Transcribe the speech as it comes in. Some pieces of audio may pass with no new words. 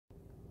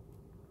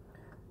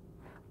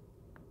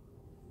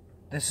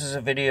This is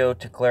a video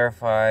to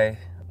clarify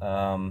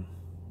the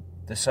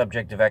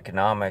subject of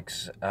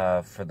economics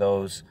for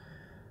those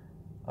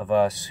of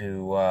us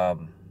who,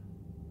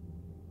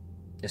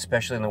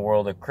 especially in the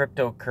world of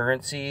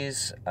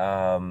cryptocurrencies,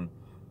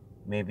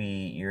 maybe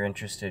you're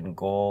interested in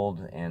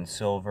gold and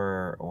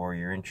silver, or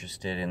you're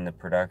interested in the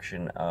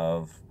production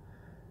of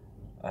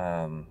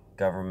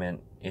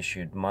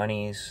government-issued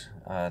monies,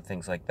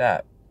 things like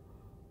that.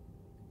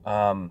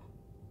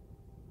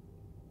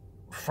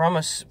 From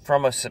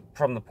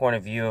the point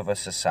of view of a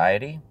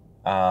society,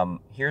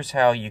 here's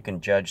how you can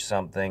judge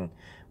something,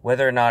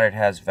 whether or not it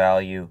has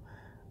value.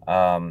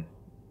 Although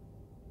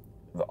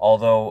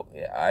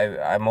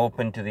I'm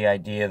open to the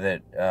idea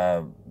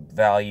that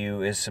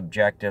value is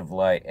subjective,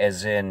 like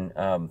as in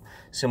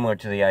similar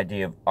to the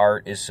idea of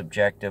art is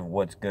subjective.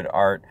 What's good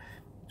art?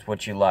 It's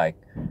what you like.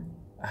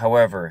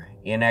 However,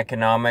 in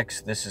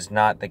economics, this is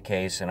not the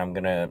case, and I'm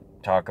going to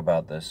talk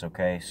about this,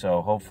 okay?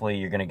 So hopefully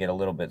you're going to get a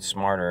little bit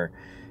smarter,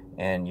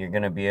 and you're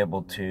going to be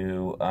able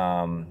to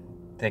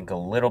think a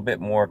little bit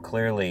more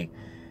clearly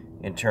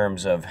in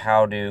terms of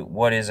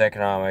what is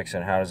economics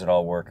and how does it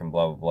all work and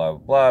blah, blah, blah,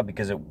 blah,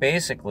 because it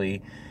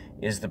basically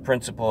is the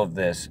principle of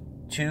this.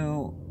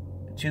 Two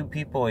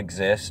people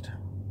exist,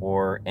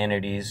 or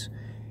entities,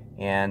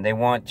 and they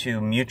want to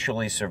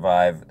mutually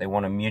survive. They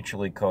want to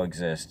mutually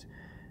coexist.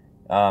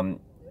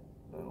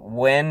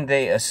 When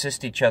they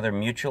assist each other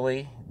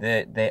mutually,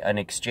 an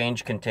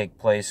exchange can take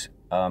place.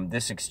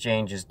 This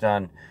exchange is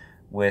done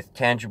with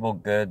tangible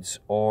goods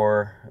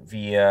or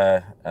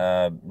via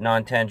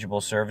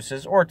non-tangible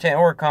services, or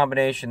a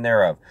combination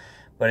thereof.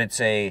 But it's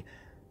a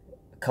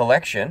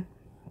collection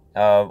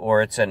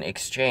or it's an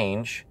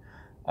exchange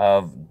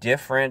of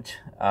different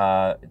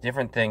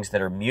things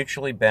that are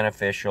mutually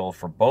beneficial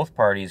for both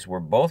parties, where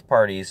both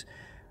parties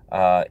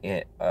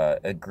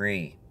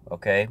agree,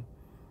 okay?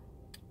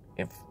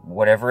 If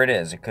whatever it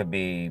is, it could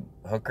be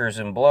hookers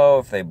and blow.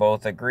 If they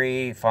both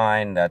agree,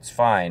 fine, that's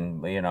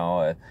fine.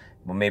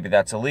 Well, maybe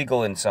that's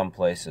illegal in some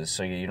places,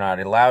 so you're not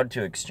allowed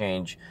to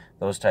exchange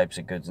those types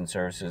of goods and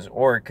services.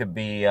 Or it could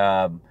be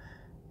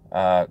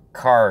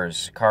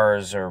cars.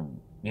 Cars are,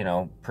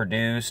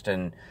 produced,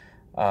 and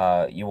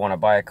you want to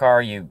buy a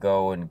car, you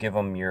go and give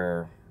them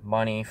your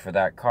money for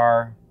that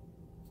car,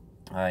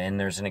 and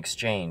there's an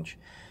exchange.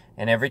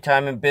 And every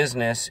time in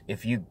business,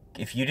 if you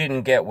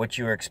didn't get what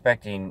you were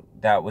expecting,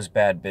 that was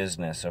bad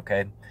business,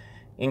 okay?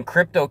 In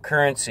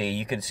cryptocurrency,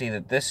 you can see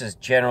that this is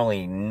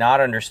generally not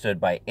understood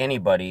by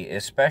anybody,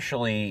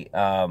 especially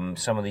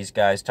some of these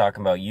guys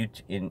talking about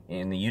in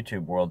the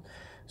YouTube world.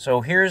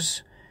 So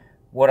here's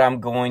what I'm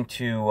going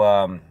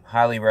to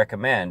highly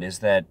recommend, is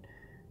that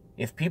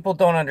if people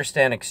don't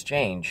understand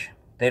exchange,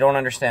 they don't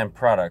understand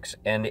products.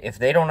 And if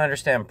they don't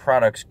understand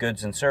products,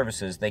 goods, and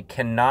services, they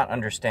cannot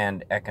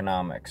understand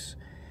economics.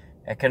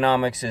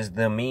 Economics is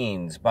the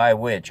means by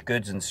which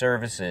goods and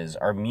services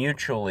are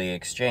mutually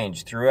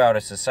exchanged throughout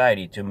a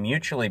society to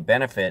mutually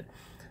benefit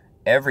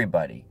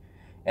everybody.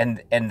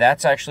 And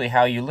that's actually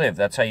how you live.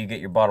 That's how you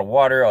get your bottled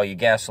water, all your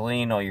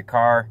gasoline, all your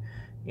car,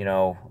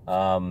 your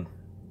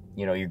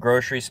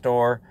grocery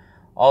store.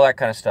 All that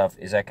kind of stuff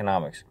is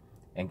economics.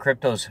 And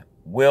cryptos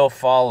will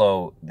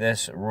follow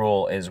this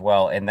rule as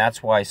well. And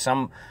that's why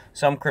some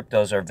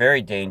cryptos are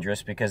very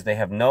dangerous, because they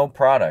have no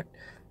product.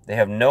 They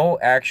have no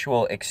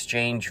actual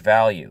exchange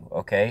value,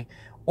 okay,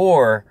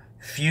 or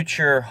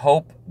future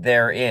hope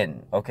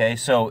therein, okay?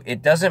 So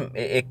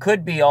it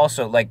could be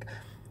also like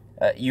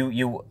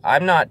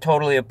I'm not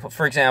totally,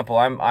 for example,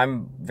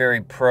 I'm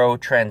very pro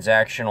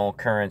transactional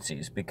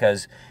currencies,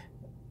 because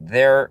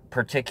their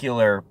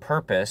particular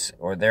purpose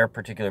or their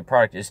particular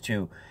product is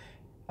to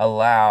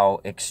allow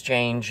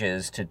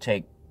exchanges to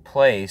take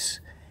place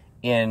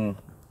in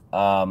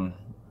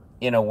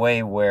a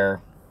way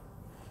where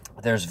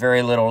there's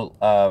very little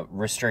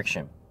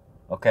restriction,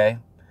 okay?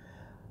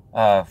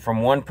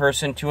 From one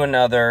person to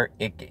another,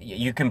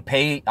 you can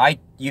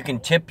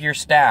tip your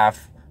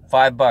staff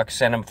 $5,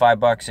 send them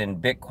 $5 in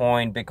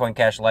Bitcoin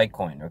Cash,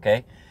 Litecoin,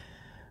 okay?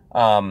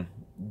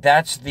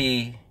 That's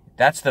the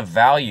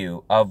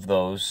value of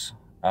those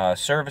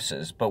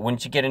services. But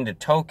once you get into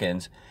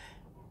tokens,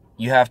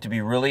 you have to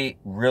be really,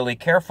 really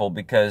careful,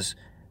 because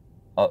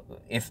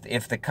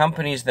if the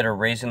companies that are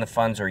raising the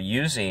funds or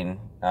using,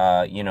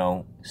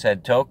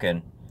 said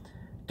token,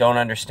 don't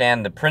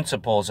understand the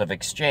principles of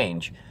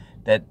exchange,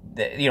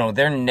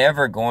 they're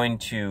never going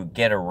to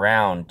get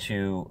around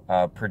to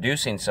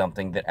producing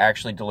something that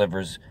actually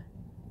delivers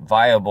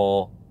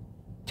viable,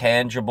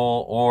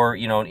 tangible, or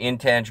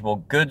intangible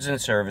goods and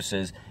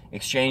services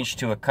exchanged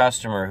to a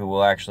customer who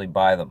will actually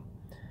buy them.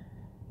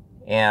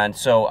 And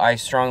so I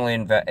strongly,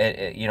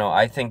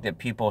 I think that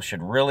people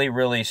should really,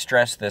 really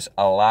stress this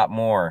a lot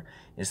more,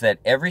 is that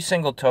every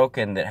single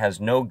token that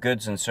has no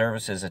goods and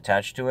services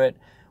attached to it,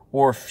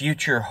 or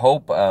future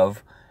hope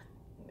of,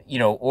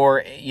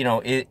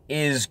 it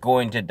is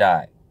going to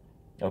die,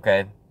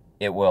 okay?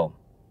 It will.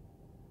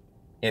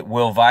 It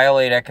will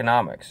violate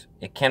economics.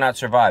 It cannot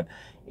survive.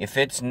 If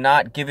it's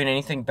not giving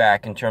anything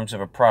back in terms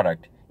of a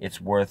product, it's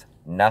worth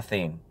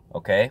nothing,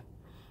 okay?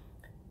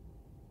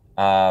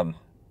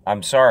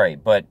 I'm sorry,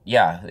 but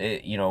yeah,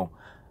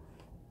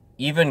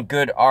 even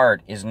good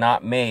art is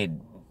not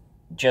made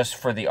just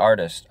for the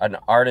artist. An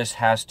artist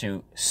has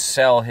to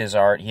sell his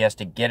art. He has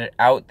to get it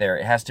out there.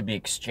 It has to be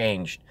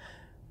exchanged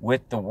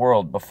with the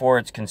world before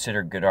it's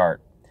considered good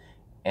art.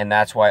 And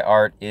that's why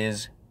art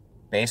is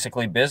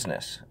basically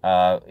business.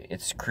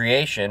 It's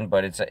creation,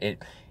 but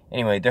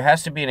anyway, there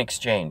has to be an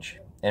exchange.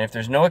 And if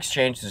there's no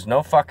exchange, there's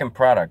no fucking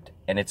product,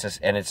 and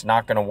it's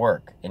not going to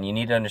work. And you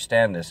need to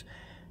understand this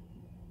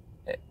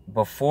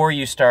before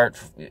you start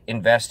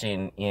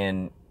investing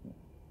in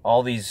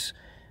all these.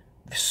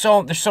 There's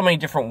so many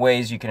different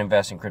ways you can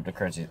invest in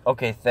cryptocurrencies.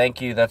 Okay,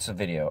 thank you. That's the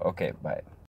video. Okay, bye.